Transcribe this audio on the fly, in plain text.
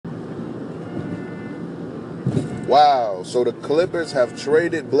Wow. So the Clippers have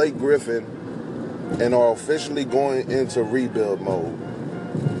traded Blake Griffin and are officially going into rebuild mode.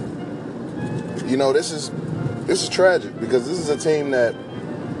 You know, this is tragic because this is a team that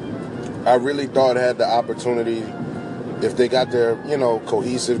I really thought had the opportunity, if they got their,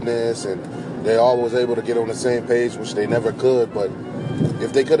 cohesiveness and they all was able to get on the same page, which they never could, but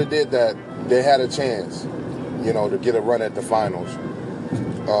if they could have did that, they had a chance, to get a run at the finals.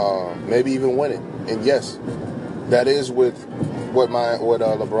 Maybe even win it. And yes, that is with what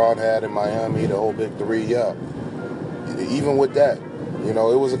LeBron had in Miami, the whole big three, yeah. Even with that, it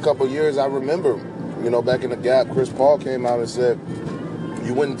was a couple years I remember, back in the gap, Chris Paul came out and said,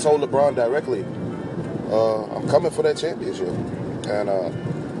 you went and told LeBron directly, I'm coming for that championship. And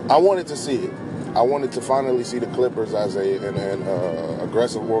I wanted to see it. I wanted to finally see the Clippers as an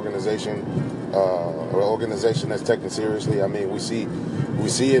aggressive organization, an organization that's taken seriously. I mean, we see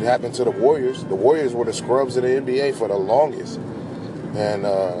it happen to the Warriors. The Warriors were the scrubs of the NBA for the longest, and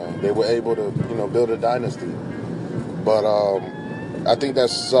they were able to, build a dynasty. But I think that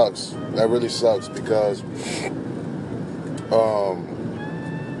sucks. That really sucks because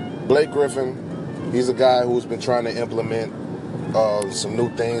Blake Griffin, he's a guy who's been trying to implement some new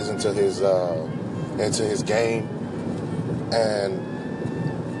things into his game, and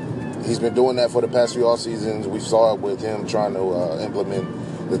he's been doing that for the past few off seasons. We saw it with him trying to implement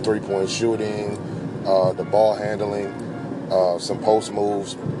the three-point shooting, the ball handling, some post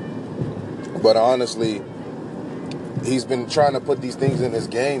moves. But honestly, he's been trying to put these things in his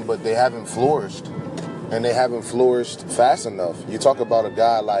game, but they haven't flourished, and they haven't flourished fast enough. You talk about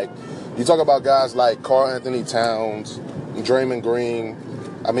guys like Karl Anthony Towns, Draymond Green.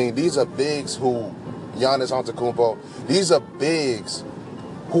 I mean, these are bigs who, Giannis Antetokounmpo, these are bigs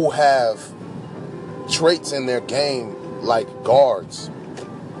who have traits in their game like guards.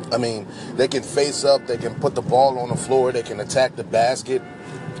 I mean, they can face up, they can put the ball on the floor, they can attack the basket.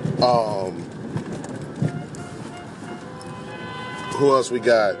 Who else we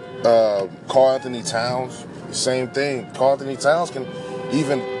got? Karl Anthony Towns, same thing. Karl Anthony Towns can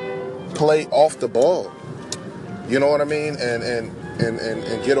even play off the ball. You know what I mean? And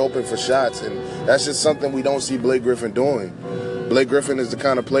get open for shots. And that's just something we don't see Blake Griffin doing. Blake Griffin is the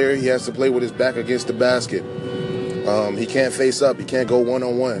kind of player, he has to play with his back against the basket. He can't face up. He can't go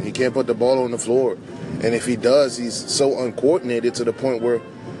one-on-one. He can't put the ball on the floor. And if he does, he's so uncoordinated to the point where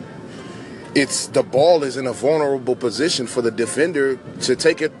the ball is in a vulnerable position for the defender to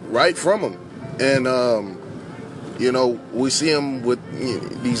take it right from him. And, we see him with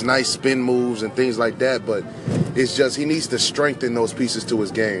these nice spin moves and things like that, but it's just he needs to strengthen those pieces to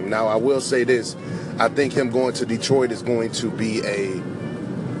his game. Now, I will say this. I think him going to Detroit is going to be a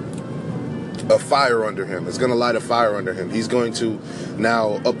fire under him. It's going to light a fire under him. He's going to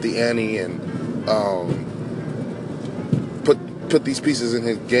now up the ante and put these pieces in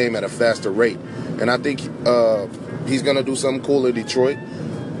his game at a faster rate. And I think he's going to do something cool in Detroit.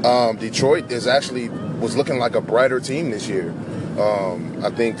 Detroit was looking like a brighter team this year. I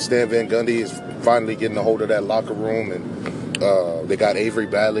think Stan Van Gundy is finally getting a hold of that locker room, and they got Avery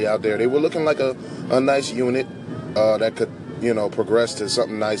Bradley out there. They were looking like a nice unit that could, progress to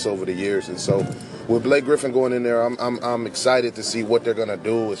something nice over the years. And so with Blake Griffin going in there, I'm excited to see what they're going to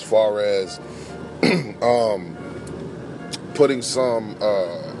do as far as putting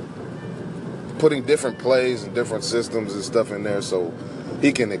different plays and different systems and stuff in there so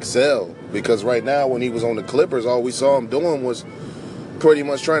he can excel. Because right now, when he was on the Clippers, all we saw him doing was pretty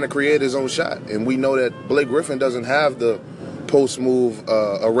much trying to create his own shot. And we know that Blake Griffin doesn't have the post move,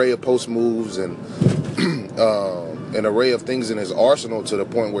 array of post moves and an array of things in his arsenal to the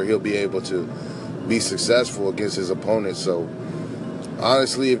point where he'll be able to be successful against his opponents. So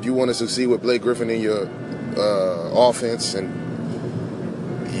honestly, if you want to succeed with Blake Griffin in your offense, and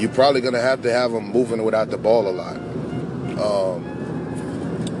you're probably going to have him moving without the ball a lot.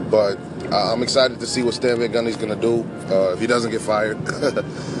 But I'm excited to see what Stan Van Gundy's going to do if he doesn't get fired.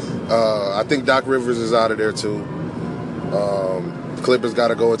 I think Doc Rivers is out of there too. Clippers got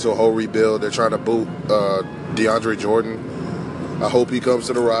to go into a whole rebuild. They're trying to boot DeAndre Jordan. I hope he comes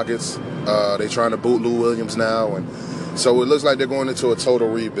to the Rockets. They're trying to boot Lou Williams now, and so it looks like they're going into a total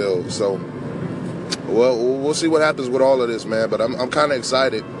rebuild. So, well, we'll see what happens with all of this, man. But I'm kind of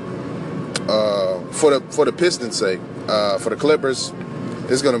excited for the Pistons' sake. For the Clippers,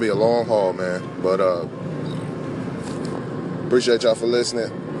 it's going to be a long haul, man. But appreciate y'all for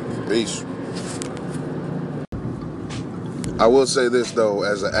listening. Peace. I will say this, though,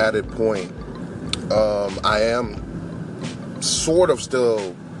 as an added point. I am sort of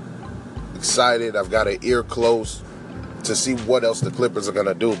still excited. I've got an ear close to see what else the Clippers are going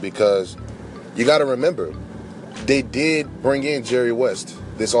to do, because you got to remember, they did bring in Jerry West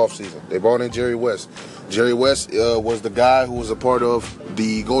this offseason. They brought in Jerry West. Jerry West was the guy who was a part of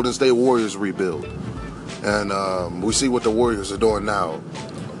the Golden State Warriors rebuild. And we see what the Warriors are doing now.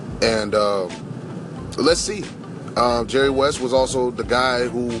 And let's see. Jerry West was also the guy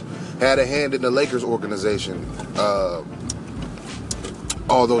who had a hand in the Lakers organization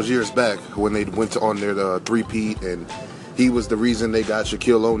all those years back when they went on their three-peat, and he was the reason they got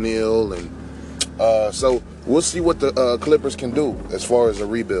Shaquille O'Neal. And so we'll see what the Clippers can do as far as a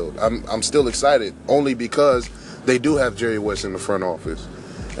rebuild. I'm still excited only because they do have Jerry West in the front office.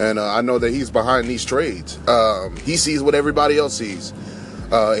 And I know that he's behind these trades. He sees what everybody else sees.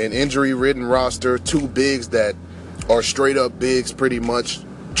 An injury-ridden roster, two bigs that are straight-up bigs pretty much,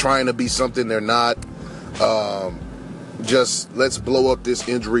 trying to be something they're not. Just let's blow up this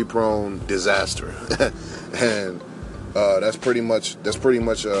injury-prone disaster. And that's pretty much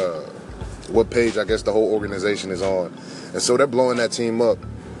what page I guess the whole organization is on. And so they're blowing that team up.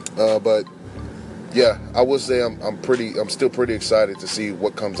 But yeah, I would say I'm still pretty excited to see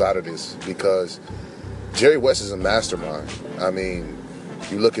what comes out of this, because Jerry West is a mastermind. I mean,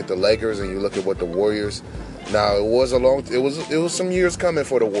 you look at the Lakers and you look at what the Warriors. Now it was some years coming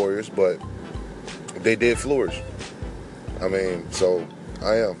for the Warriors, but they did flourish. I mean, so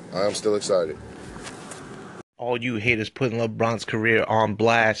I am still excited. All you haters putting LeBron's career on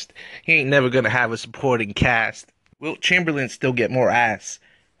blast. He ain't never gonna have a supporting cast. Wilt Chamberlain still get more ass.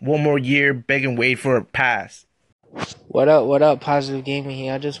 One more year, begging Wade for a pass. What up, Positive Gaming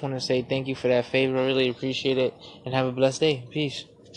here. I just want to say thank you for that favor. I really appreciate it, and have a blessed day. Peace.